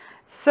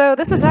So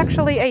this is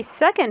actually a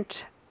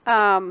second,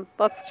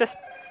 let's just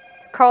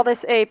call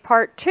this a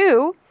part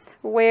 2,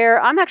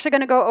 where I'm actually going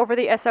to go over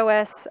the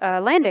SOS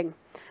landing.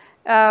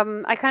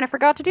 I kind of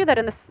forgot to do that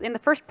in the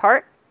first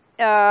part.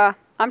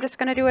 I'm just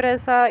going to do it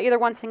as either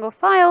one single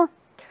file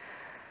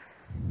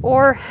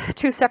or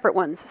 2 separate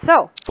ones.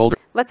 So Folder.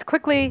 Let's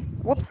quickly,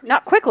 whoops,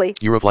 not quickly.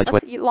 Eurofly.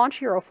 Let's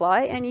launch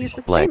Eurofly and use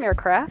the same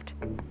aircraft.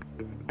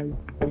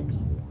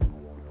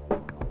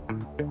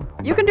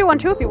 You can do one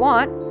too if you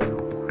want.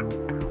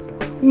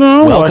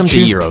 No. Welcome to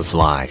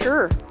Eurofly.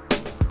 Sure.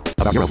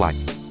 About Eurofly.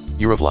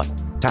 Eurofly.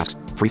 Tasks.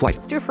 Free flight.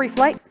 Let's do a free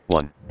flight.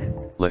 1.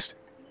 List.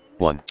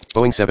 1.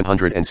 Boeing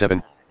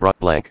 707. Brought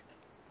blank.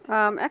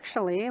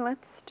 Actually,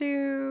 let's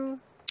do.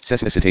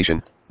 Cessna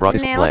citation. Brought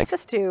is Nah, blank. let's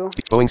just do.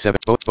 Boeing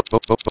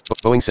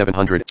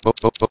 700.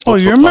 Oh,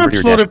 your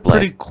map's loaded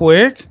pretty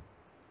quick.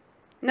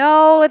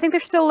 No, I think they're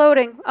still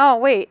loading. Oh,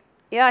 wait.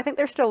 Yeah, I think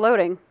they're still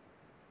loading.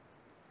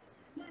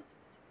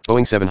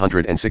 Boeing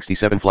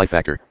 767 flight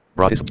factor.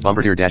 Brought is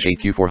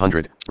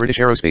Bombardier-8Q400. British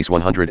Aerospace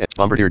 100.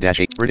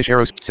 Bombardier-8. British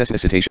Aerospace. Cessna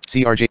citation.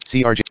 CRJ.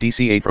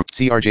 DC8 from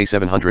CRJ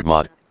 700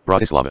 mod.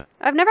 Bratislava.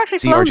 I've never actually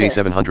flown CRJ this.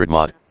 700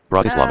 mod.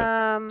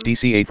 Bratislava.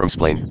 DC8 from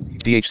Splane.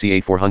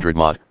 DHC8 400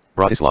 mod.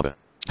 Bratislava.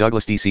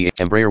 Douglas DC8.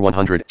 Embraer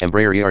 100.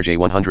 Embraer ERJ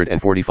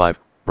 145.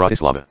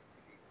 Bratislava.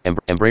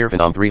 Embraer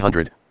Phenom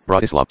 300.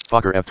 Bratislava.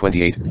 Fokker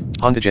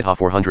F28. Honda Jet Ha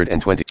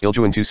 420.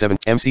 Iljuan 27.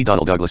 MC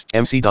Donald Douglas.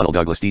 MC Donald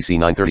Douglas DC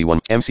 931.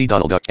 MC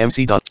Donald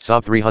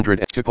Saab 300.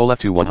 Tupolev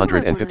 2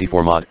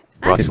 154 mod.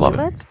 Bratislava.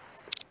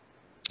 Let's...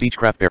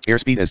 Beechcraft Bear.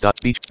 Airspeed as dot.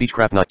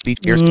 Beechcraft 9.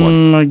 Airspeed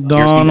 1.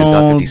 Airspeed as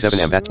dot 57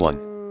 M at 1.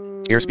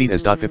 Airspeed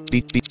as dot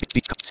 50.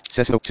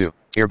 Cessna 2.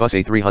 Airbus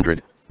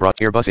A300.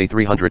 Airbus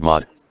A300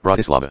 mod.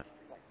 Bratislava.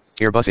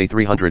 Airbus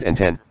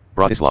A310.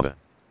 Bratislava.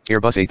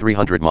 Airbus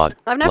A300 mod.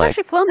 I've never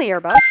actually flown the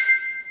Airbus.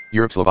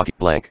 Europe, Slovakia,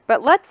 blank.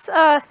 But let's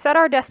set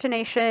our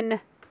destination.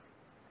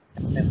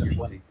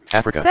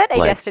 Africa, Set a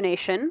blank.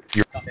 destination.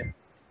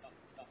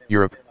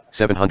 Europe,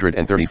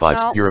 735.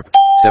 No. Europe,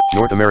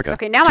 North America.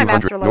 Okay, now my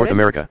maps are loaded. North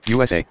America,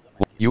 USA,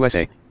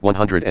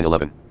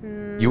 111.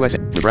 USA,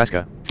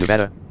 Nebraska,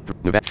 Nevada,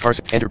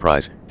 Carson,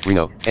 Enterprise,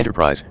 Reno,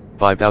 Enterprise,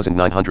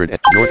 5,900.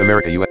 North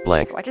America, US,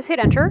 blank. So I just hit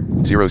enter.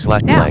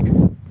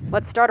 0/blank.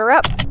 Let's start her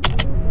up.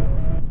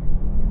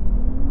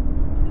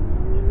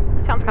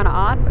 Sounds kind of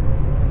odd, but...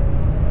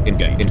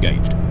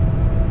 Engaged.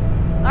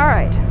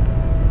 Alright.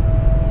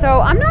 So,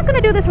 I'm not going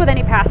to do this with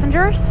any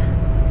passengers.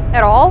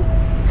 At all.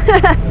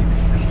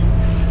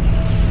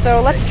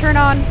 So, let's turn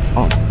on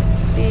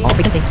the... All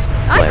frequency.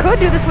 I could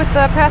do this with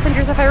the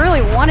passengers if I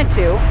really wanted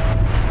to.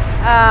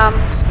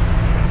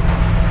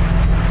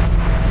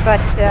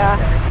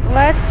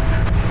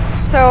 Let's...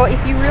 So,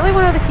 if you really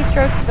want to know the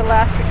keystrokes of the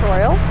last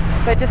tutorial,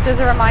 but just as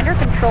a reminder,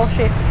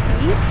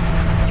 Control-Shift-T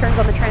turns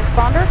on the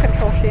transponder,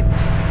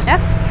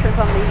 Control-Shift-F turns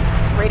on the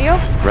radio.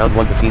 Ground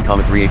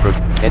 115,3 approach.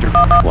 Enter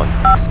 1.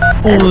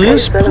 Oh,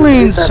 this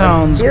plane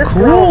sounds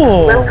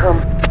cool.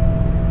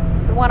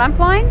 The one I'm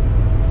flying?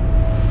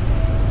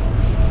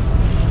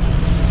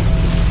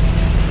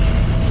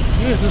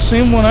 Yeah, it's the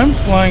same one I'm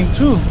flying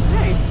too.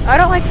 Nice. I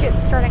don't like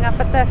it starting up,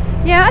 but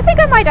yeah, I think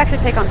I might actually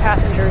take on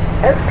passengers.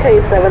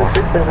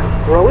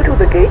 SK767, roll to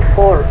the gate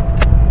 4.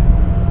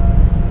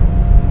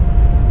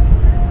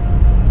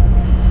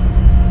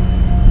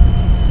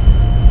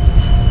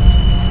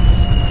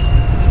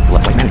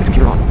 Flight management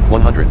computer on.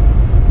 100.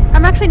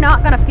 I'm actually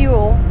not gonna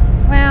fuel.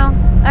 Well,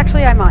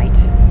 actually I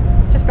might.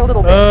 Just a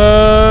little bit.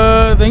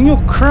 Then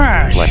you'll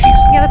crash. Black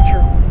keys. Yeah, that's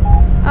true.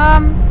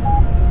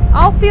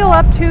 I'll fuel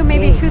up to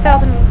maybe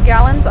 2,000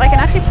 gallons. I can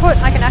actually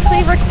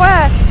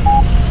request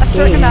a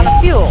certain amount of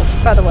fuel,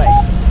 by the way.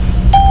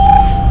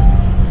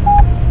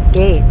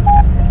 Gates.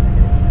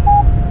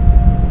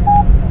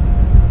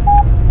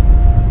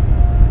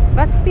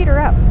 Let's speed her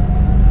up.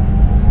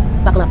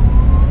 Buckle up.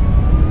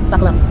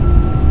 Buckle up.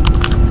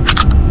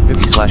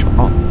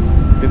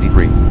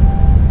 50/53.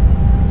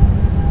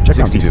 Check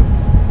ground speed. 62.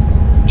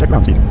 Check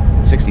ground speed.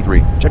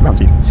 63. Check ground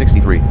speed.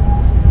 63.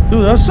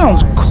 Dude, that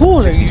sounds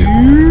cool. 62.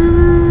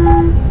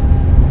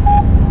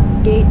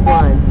 Gate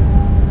 1.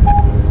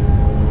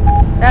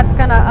 That's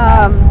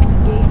gonna,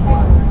 Gate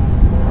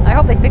 1. I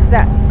hope they fix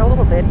that a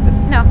little bit, but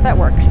no, that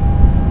works.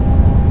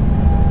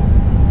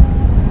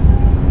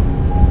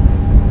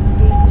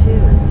 Gate 2.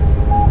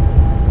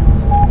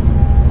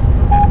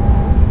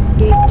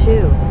 Gate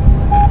 2.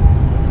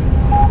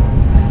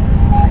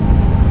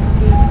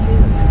 Gate 2.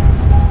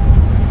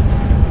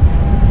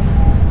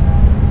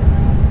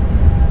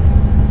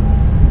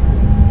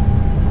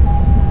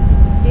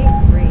 Gate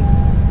 3.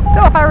 So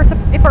if I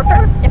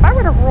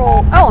were to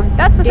roll, oh,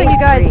 that's the thing, you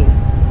guys.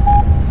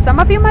 Some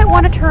of you might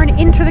want to turn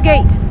into the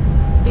gate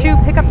to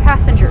pick up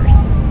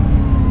passengers.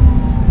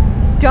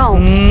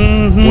 Don't.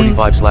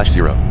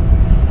 45/0.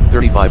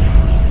 35.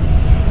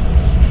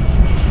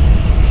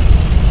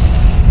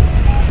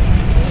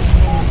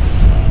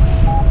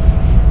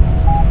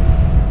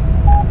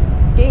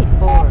 Gate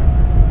 4.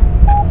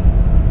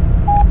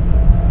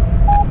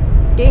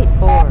 Gate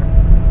 4.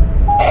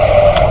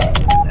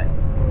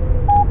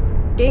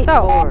 Gate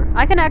So, 4.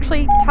 I can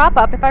actually top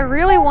up if I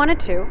really wanted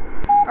to.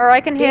 Or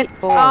I can hit... Gate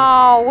force.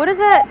 Oh, what is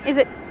it? Is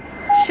it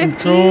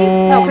Shift E?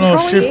 No, No,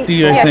 Control E?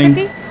 Shift-E, I Yeah, think.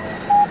 Shift E?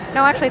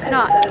 No, actually it's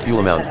not. Fuel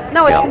amount.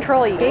 No, it's Gal.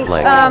 Control E.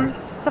 Blank.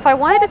 So if I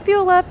wanted to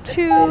fuel up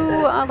to,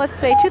 let's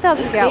say,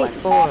 2,000 Gate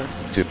gallons. 4.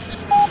 2.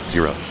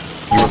 0.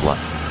 Eurofly.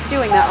 It's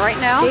doing that right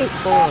now. Gate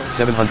 4.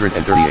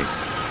 738.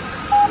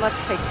 Let's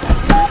take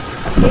passengers.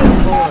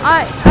 Gate 4.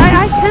 I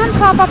can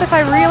top up if I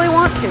really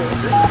want to,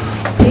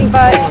 Gate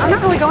but 4. I'm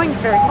not really going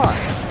very far.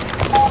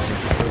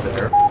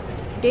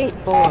 Gate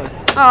 4.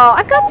 Oh,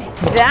 I've got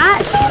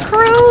that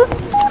crew,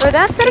 or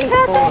that set of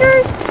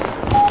passengers.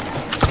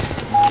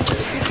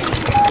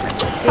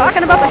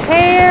 Talking about the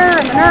hair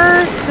and the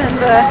nurse and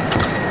the...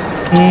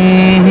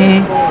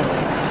 Mm-hmm.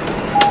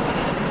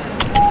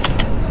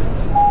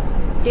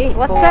 Gate 4.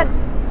 Let's set...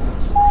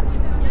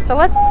 So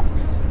let's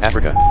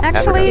Africa.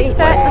 actually Africa.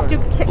 set... Blank. Let's do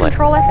Blank.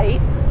 Control F8.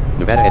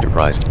 Nevada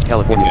Enterprise.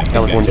 California.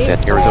 California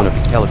set. Arizona.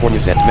 California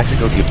set.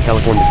 Mexico.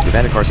 California.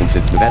 Nevada Carson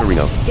City. Nevada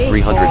Reno.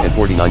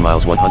 349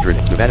 miles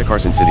 100. Nevada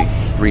Carson City.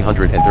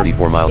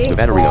 334 miles.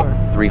 Nevada Reno.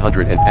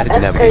 300 and added to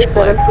navigation.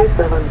 Blank.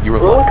 SK737.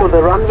 Eurofly. Roll to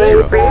the runway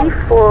 0.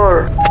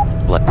 B4.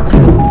 Blank.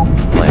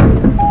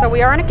 Blank. So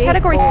we are in a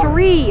Category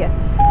 3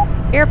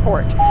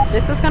 airport.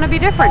 This is going to be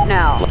different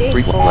now. Blank.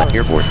 Free Blank.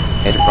 Airport.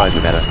 Enterprise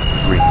Nevada.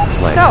 3.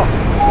 Blank. So,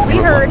 we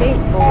Eurofly. heard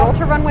roll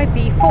to runway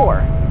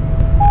B4.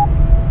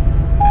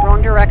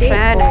 Wrong direction.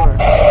 Gate 4.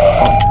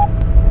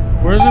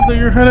 Where is it that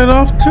you're headed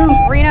off to?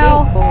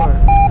 Reno. Gate 4.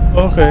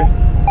 Okay.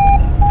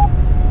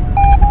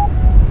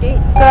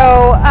 Gate 4.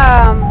 So,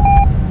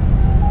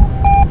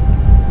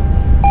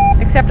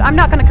 except I'm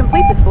not going to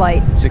complete this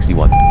flight.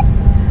 61.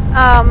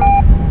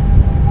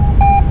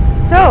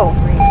 So,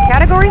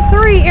 Category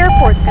 3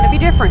 airport's going to be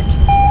different.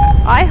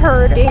 I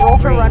heard Gate roll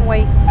to 3.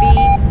 runway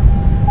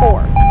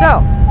B4.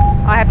 So,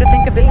 I have to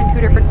think of this in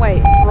two different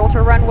ways. Roll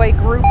to runway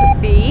Group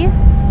B.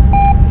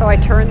 So I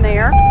turn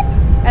there,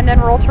 and then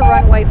roll to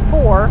runway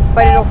 4,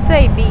 but it'll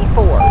say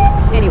B4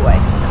 anyway.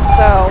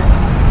 So,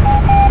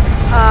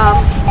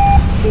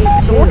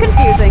 it's a little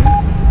confusing.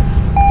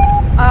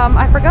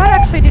 I forgot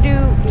actually to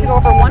go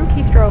over one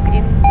keystroke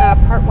in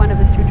part 1 of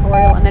this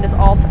tutorial, and that is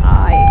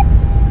Alt-I.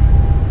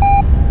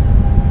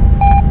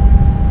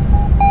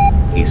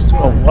 East.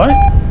 Oh, what?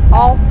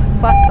 Alt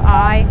plus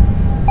I.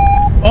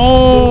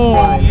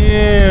 Oh,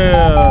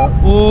 yeah.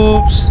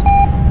 Oops.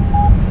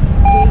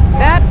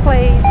 That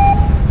plays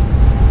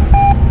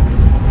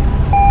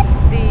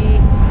the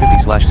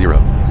 50/0.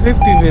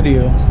 Safety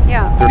video.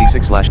 yeah.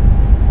 36/.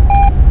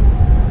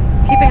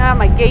 Keeping an eye on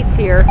my gates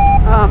here.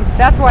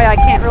 That's why I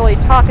can't really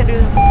talk and do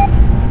this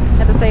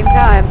at the same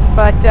time.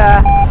 But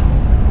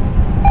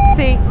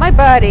see, my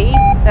buddy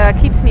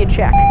keeps me in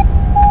check.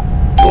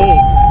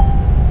 Gates.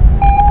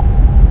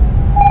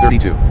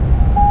 32.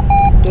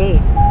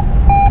 Gates.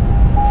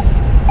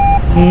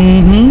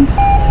 Mm-hmm.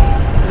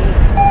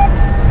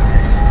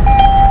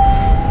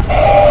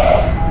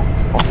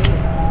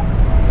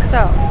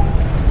 So,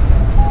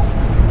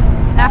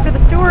 after the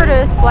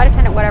stewardess, flight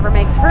attendant, whatever,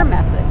 makes her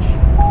message.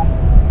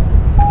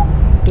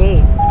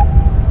 Gates.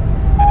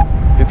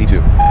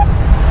 52.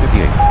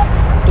 58.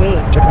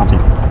 Gates. Check ground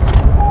speed.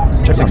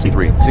 Check ground speed.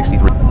 63.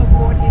 63.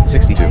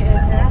 62.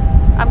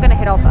 I'm gonna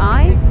hit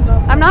Alt-I.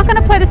 I'm not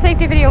gonna play the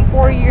safety video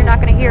for you. You're not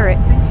gonna hear it.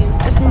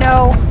 Just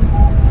know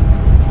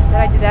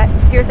that I did that.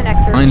 Here's an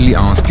excerpt. Kindly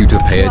ask you to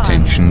pay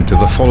attention to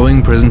the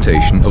following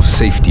presentation of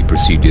safety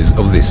procedures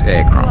of this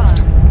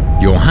aircraft.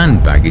 Your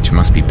hand baggage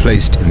must be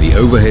placed in the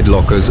overhead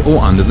lockers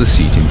or under the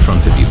seat in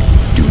front of you.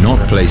 Do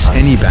not place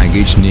any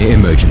baggage near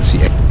emergency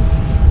exits.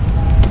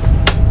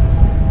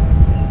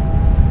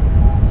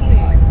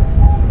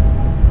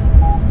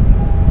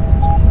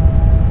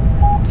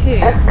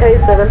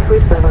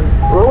 SK737.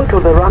 Roll to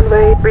the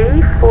runway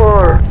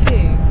B4. 2.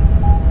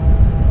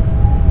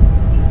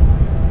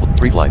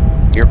 Pre-flight.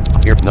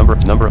 Air number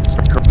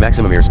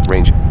maximum air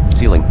range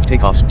ceiling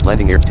takeoffs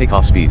landing air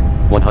takeoff speed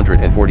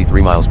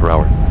 143 miles per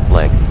hour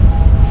blank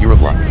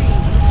Eurofly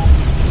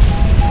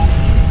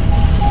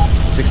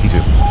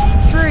 62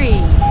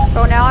 3.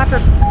 So now after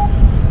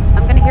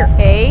I'm gonna hear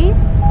A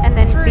and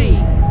then B.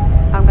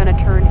 I'm gonna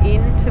turn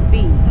into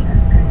B.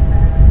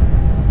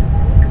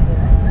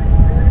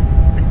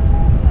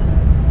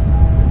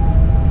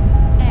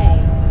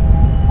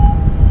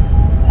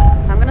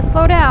 I'm gonna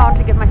slow down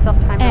to give myself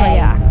time to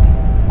react.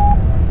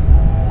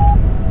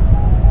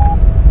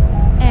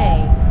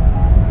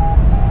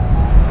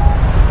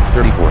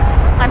 34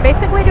 I'm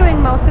basically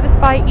doing most of this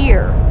by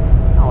ear,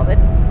 all of it,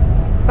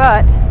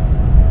 but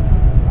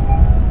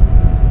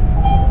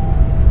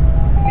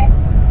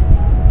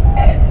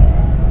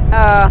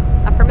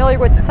I'm familiar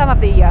with some of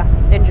the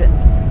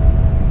engines.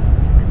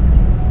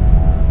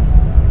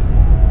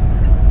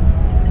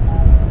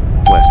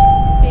 west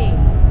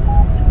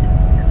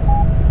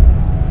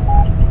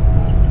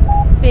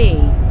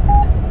B.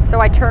 So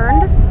I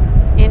turned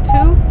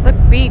into the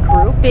B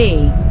group.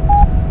 B.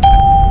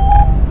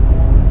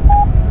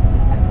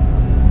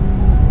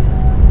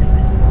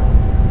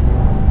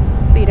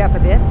 Speed up a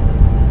bit.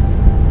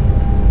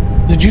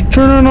 Did you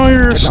turn on all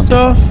your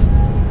stuff?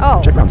 Oh,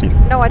 Check ground speed.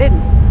 no I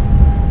didn't.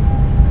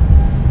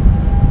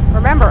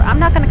 Remember, I'm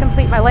not going to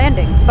complete my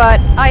landing, but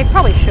I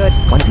probably should.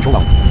 Climate control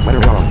on. Weather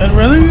radar on. I'd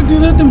rather you do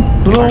that than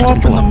blow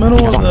up in the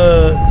middle of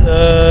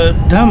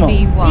the demo.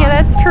 B1. Yeah,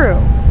 that's true.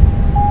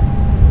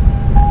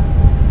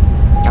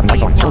 Cabin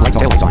lights on. Strobe lights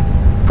on. Tail lights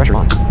on. Pressure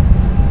on.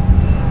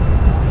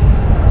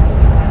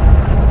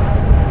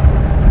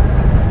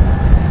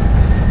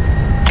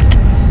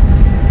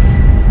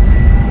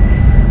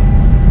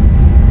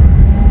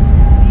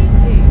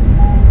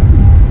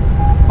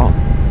 On.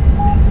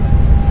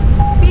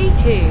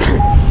 B2.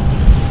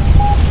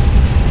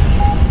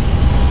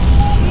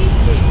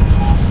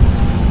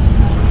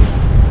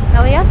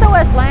 Now the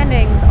SOS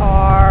landings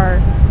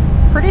are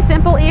pretty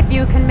simple if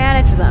you can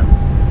manage them.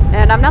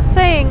 And I'm not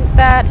saying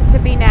that to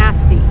be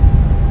nasty.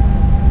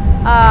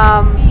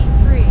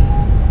 B3.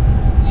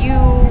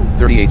 You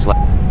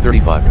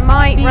 38/35.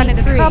 might run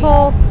into B3.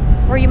 trouble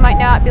where you might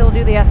not be able to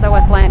do the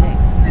SOS landing.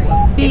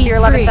 If you're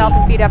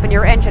 11,000 feet up and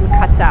your engine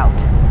cuts out,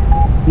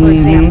 for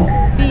example.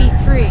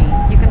 B3.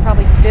 You can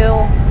probably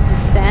still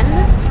descend.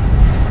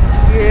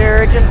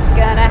 You're just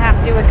gonna have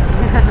to do it.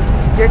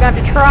 You're gonna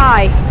have to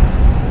try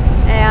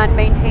and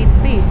maintain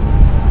speed.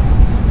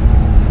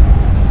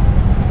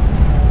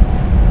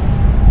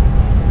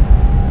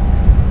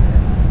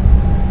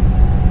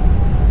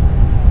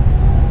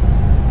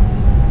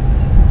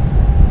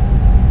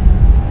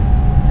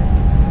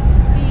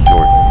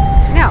 North.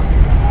 Now,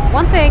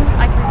 one thing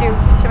I can do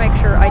to make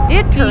sure I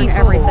did turn B4.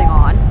 everything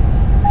on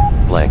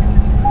Blank.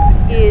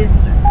 is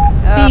in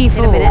a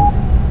B4. minute.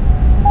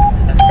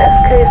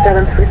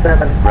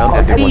 SK737. Ground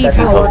active B4.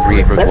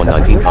 115.3 approach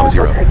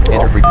 119.0.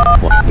 Enter free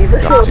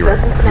 1.0.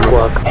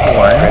 Eurofly.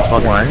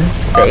 Transponder. 1.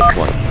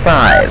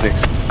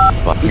 6.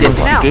 5. Eurofly.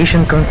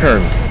 Identification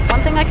confirmed.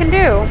 One thing I can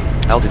do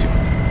Altitude.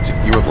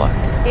 Eurofly.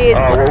 is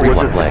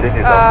Pre-1 blank.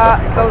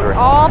 go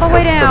all the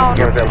way down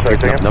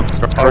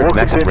Current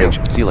maximum range.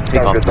 Seal it.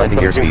 Take off. Landing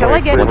airspeed. Until I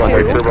get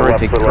 100.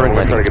 to- Current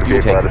landing.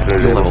 Fuel tank.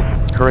 Fuel level.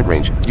 Current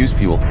range. Used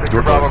fuel.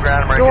 Door closed.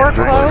 door Door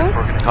closed,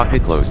 closed.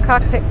 Cockpit closed.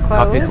 cockpit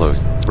Cockpit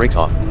closed, closed. Brakes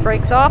off.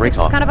 brakes off. Brakes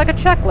This is off. kind of like a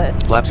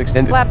checklist. Flaps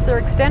extended. Flaps are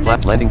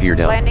extended. Landing gear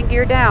down. Landing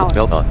gear down.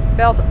 Belt on.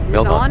 Belt is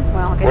Belt on. on.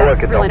 Well, okay,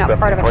 that's really not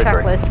part of a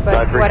checklist,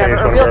 but whatever.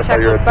 A real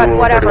checklist, but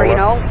whatever, you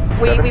know.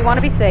 We want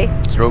to be safe.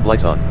 Strobe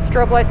lights on.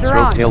 Strobe lights are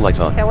Strobe on. tail lights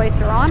on. Tail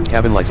lights are on.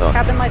 Cabin lights on.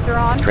 Cabin lights are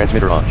on.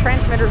 Transmitter on.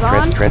 Transmitter's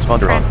on.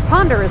 Transponder on.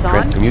 Transponder is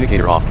on.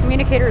 Communicator off.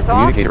 Communicator's off.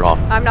 Communicator off.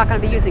 I'm not going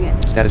to be using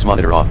it. Status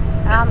monitor off.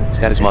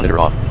 Status monitor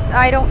off.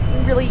 I don't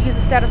really use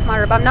the status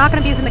monitor, but I'm not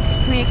going to be using the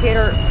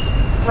communicator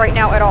right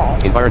now at all.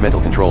 Environmental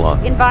control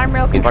on.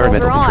 Environmental controls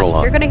Environmental are on. control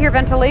on. You're going to hear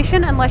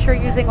ventilation unless you're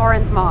using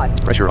Oran's mod.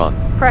 Pressure on.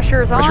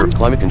 Pressure's on. Pressure.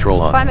 Climate control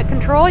on. Climate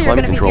control. You're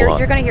Climate going to control hear. on.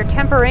 You're going to hear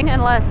tempering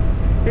unless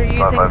you're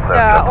using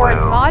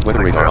Oran's mod. Weather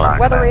radar on.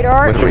 Weather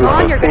radar Weather is radar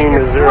on. on. You're going to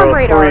hear storm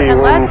radar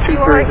unless you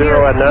are here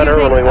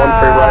using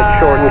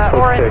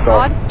Oran's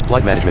mod.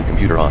 Flight management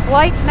computer on.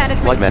 Flight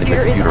management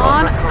computer is computer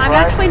on. I'm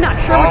actually not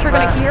sure what you're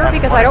going to hear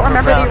because I don't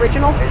remember the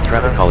original.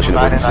 Traffic collision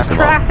avoidance system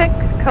on. Traffic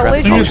I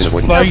collision think it's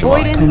flight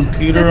avoidance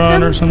computer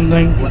on or system.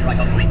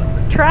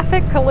 something.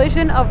 Traffic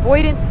collision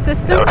avoidance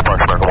system.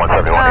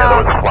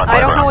 I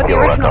don't know what the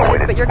original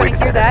is, but you're going to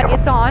hear that.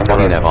 It's on.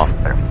 Audio nav off.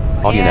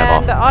 Audio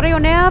nav And off. audio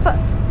nav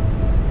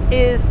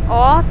is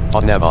off.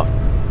 Audio nav off.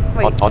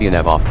 Wait. Audio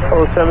nav off.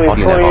 0728,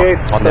 Audio nav off.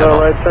 Audio nav off.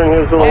 right turn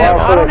here's the Yeah,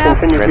 last auto one. nav.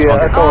 Continue via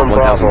Transponder. Echo and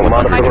Bravo.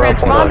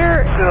 1160. My transponder.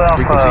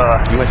 Frequency.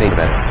 USA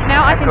Nevada.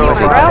 Now I can use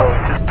a route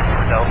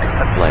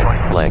Blank.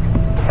 Blank.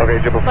 Okay,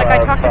 Triple like I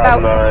talked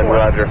about 559, before.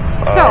 Roger.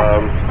 So,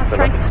 let's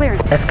try and get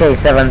clearance.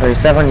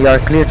 SK737, you are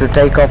clear to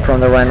take off from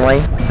the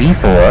runway.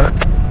 B4.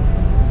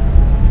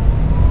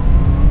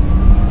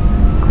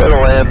 Clear to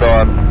land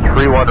on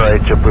 31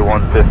 right, JetBlue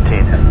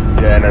 115.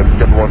 Yeah, no,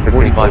 JetBlue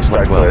 115.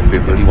 45/12.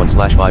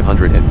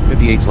 51/500 and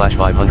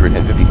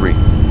 58/553.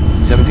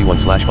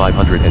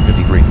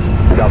 71/553.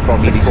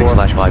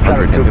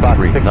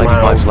 86/553.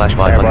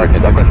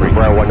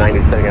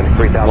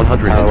 95/553.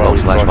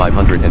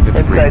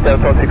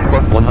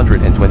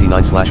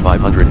 112/553.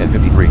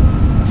 129/553.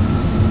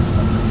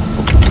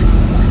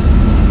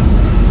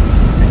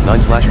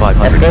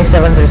 9/500.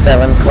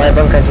 SK737, climb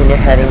and continue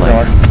heading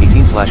north.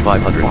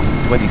 18/500.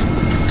 20.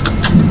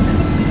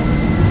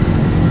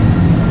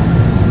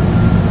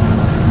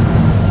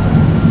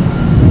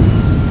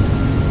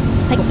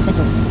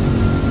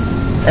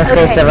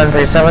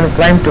 SK737,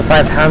 climb to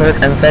 500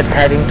 and set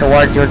heading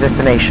towards your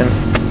destination.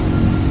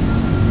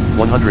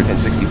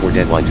 164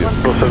 deadline 2.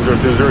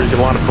 7020, you can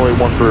line up for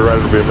 1 for your right,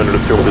 it'll be a minute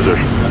of field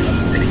position.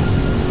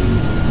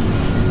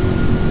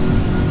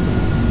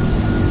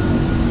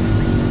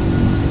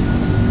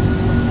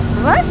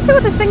 Let's see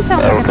what this thing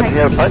sounds like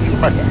at high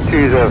speed.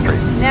 203.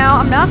 Now,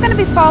 I'm not going to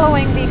be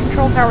following the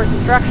control tower's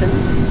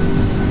instructions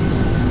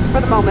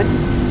for the moment.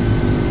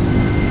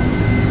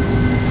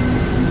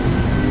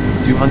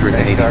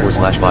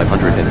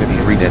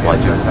 284/553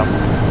 deadline 2.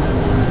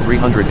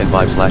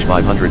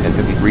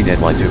 305/553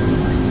 deadline 2.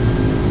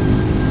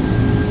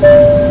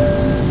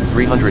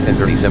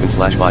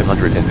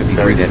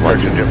 337/553 deadline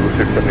 2. JetBlue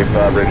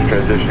 675, range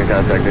transition,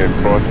 contact air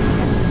 4.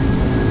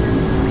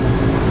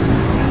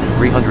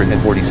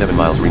 347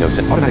 miles Reno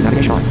set. Automatic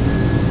navigation on.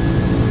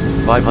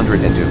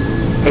 502.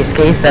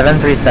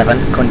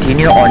 SK737,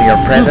 continue on your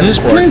Dude, present this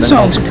course plane and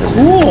sounds altitude.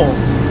 cool.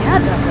 Yeah,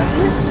 it does,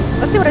 doesn't it?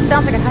 Let's see what it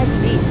sounds like at high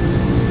speed.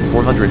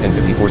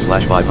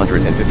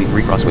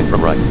 454/553 crosswind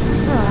from right.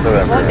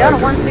 Slowing down to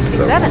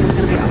 167 is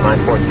going to be fun.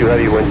 942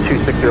 heavy wind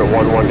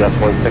 26011 gust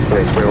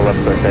 168 clear left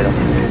clear data.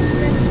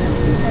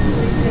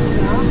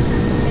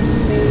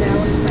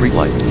 3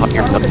 flight. Hot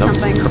air Look at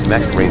something.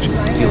 max range.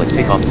 Ceiling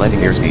takeoff landing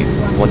airspeed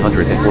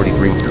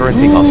 143. Current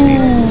takeoff speed.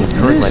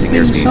 Current This landing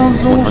thing airspeed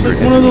sounds almost like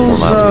 154 one of those,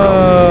 miles per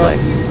hour. Flag.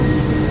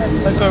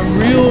 like a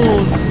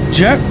real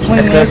jet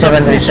plane.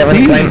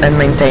 SK737, climb and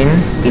maintain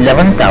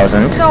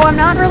 11,000. So I'm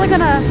not really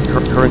going to...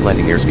 Current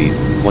landing airspeed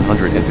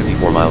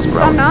 154 miles per So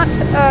hour. I'm not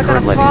going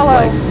Current to landing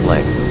follow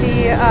flag.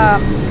 the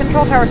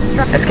control tower's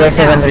instructions right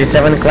now.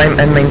 SK737, climb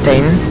and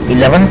maintain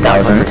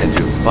 11,000.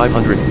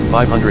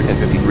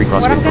 553 crosswind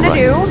What I'm from going to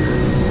right. do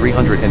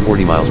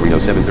 340 miles Reno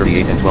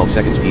 7:38 and 12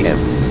 seconds p.m.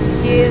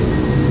 is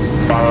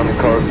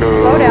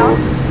Slow down.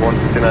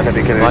 159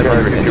 heavy Kennedy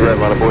 502. red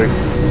line of buoy.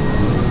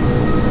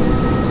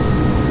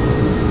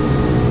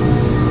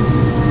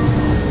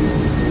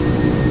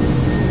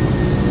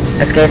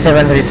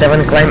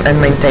 SK737, climb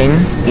and maintain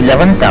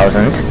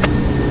 11,000.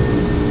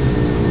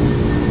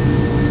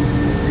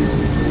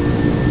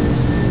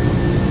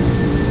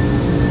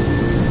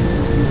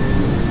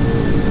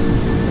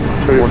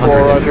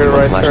 Roger,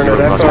 right turn at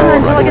Echo.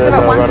 Until it gets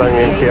about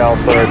 168.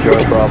 Alpha,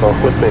 Joe Bravo,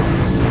 with me.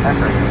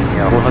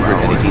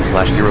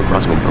 418/0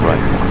 crosswind from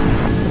right.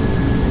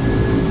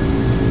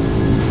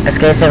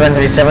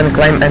 SK737,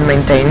 climb and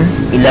maintain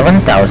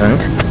 11,000.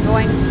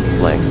 Going to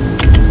Flag.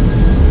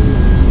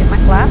 get my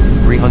flaps.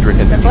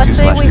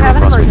 352/0 we have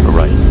an crosswind from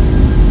right.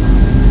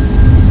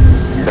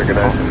 emergency. Second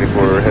action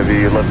for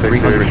heavy left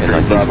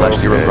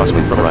 319/0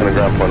 crosswind from right.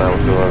 Ground point out to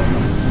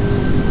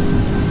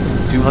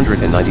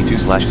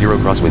 292/0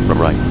 crosswind from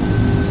right.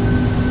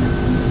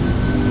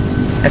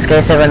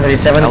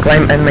 SK737,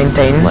 climb and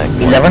maintain Flag.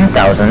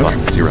 11,000.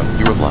 0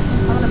 Eurofly.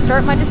 I'm going to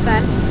start my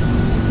descent.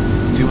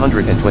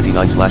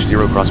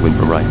 229/0 crosswind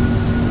from right.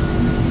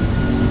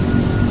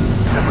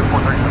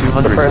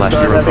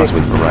 200/0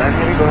 crosswind from right.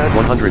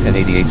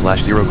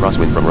 188/0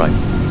 crosswind from right.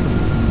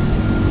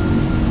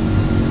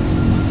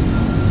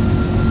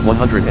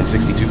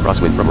 162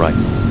 crosswind from right.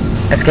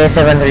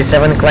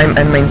 SK737, climb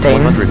and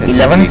maintain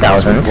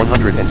 11,000.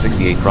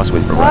 168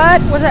 crosswind from right.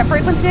 What was that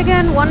frequency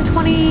again?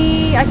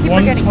 120... I keep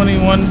forgetting.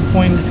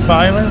 121.5,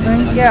 I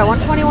think. Yeah,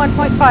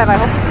 121.5. I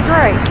hope this is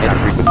right. Enter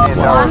frequency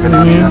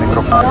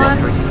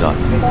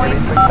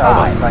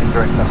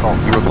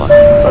 121.5. Eurofly. I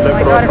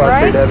got it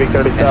right? heavy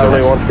 30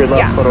 SOS. 13 left,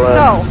 Yeah, put a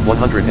so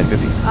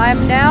 150.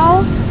 I'm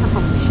now...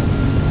 Oh,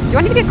 jeez. Do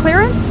I need to get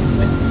clearance?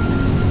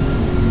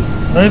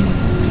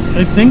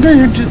 I think I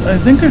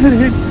had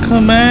hit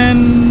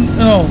command.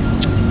 No.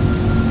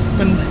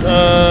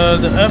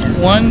 The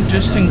F1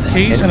 just in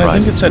case, and I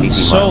think it said 18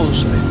 SOS.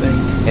 miles. I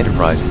think.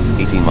 Enterprise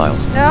 18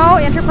 miles. No,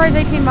 Enterprise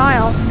 18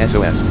 miles.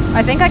 SOS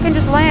I think I can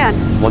just land.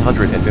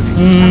 150.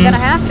 I'm gonna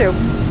have to.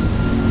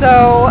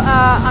 So,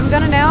 I'm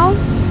gonna now...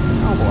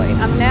 Oh boy.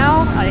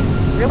 I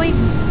really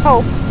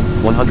hope...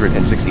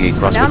 168 So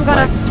crosswind now I'm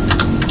gonna flag.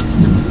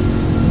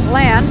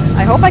 land.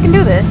 I hope I can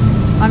do this.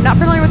 I'm not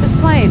familiar with this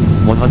plane.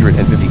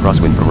 150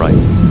 crosswind from right.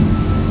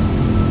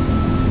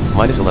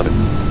 Minus 11.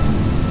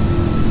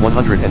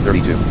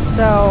 132.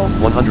 So,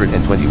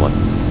 121.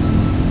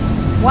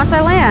 once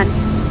I land,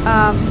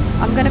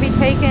 I'm gonna be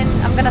taken...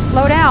 I'm gonna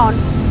slow down.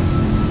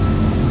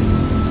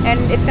 And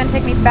it's gonna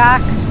take me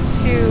back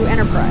to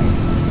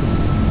Enterprise.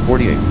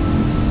 48.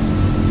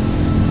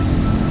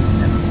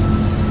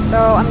 So,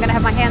 I'm gonna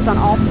have my hands on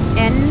Alt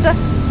End.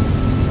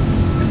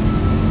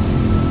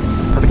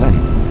 Perfect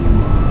landing.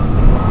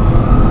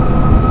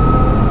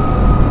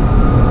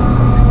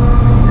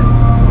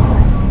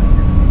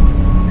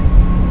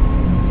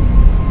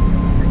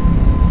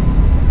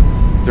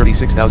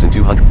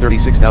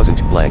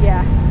 $36,200 blank.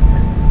 Yeah.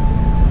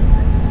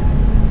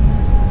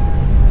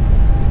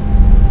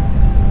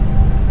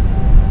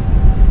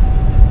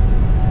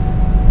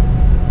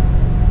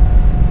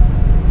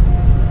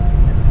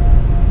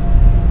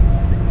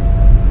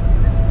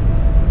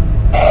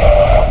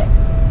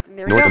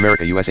 There we North go.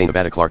 America, USA,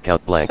 Nevada, Clark,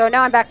 count blank. So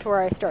now I'm back to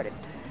where I started.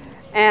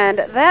 And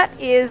that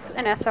is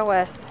an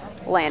SOS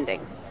landing.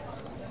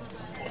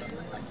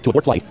 To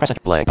abort flight, press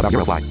enter. Blank. About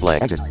Eurofly.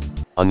 Blank. Exit.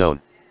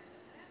 Unknown.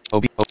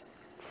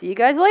 See you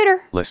guys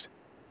later. List.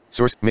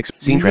 Source. Mix.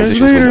 Scene You guys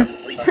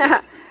transitions later. window.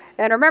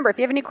 And remember, if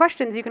you have any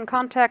questions, you can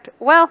contact...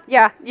 Well,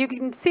 yeah, you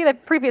can see the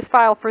previous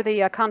file for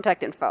the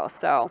contact info,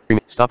 so...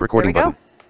 Stop recording There we go. button.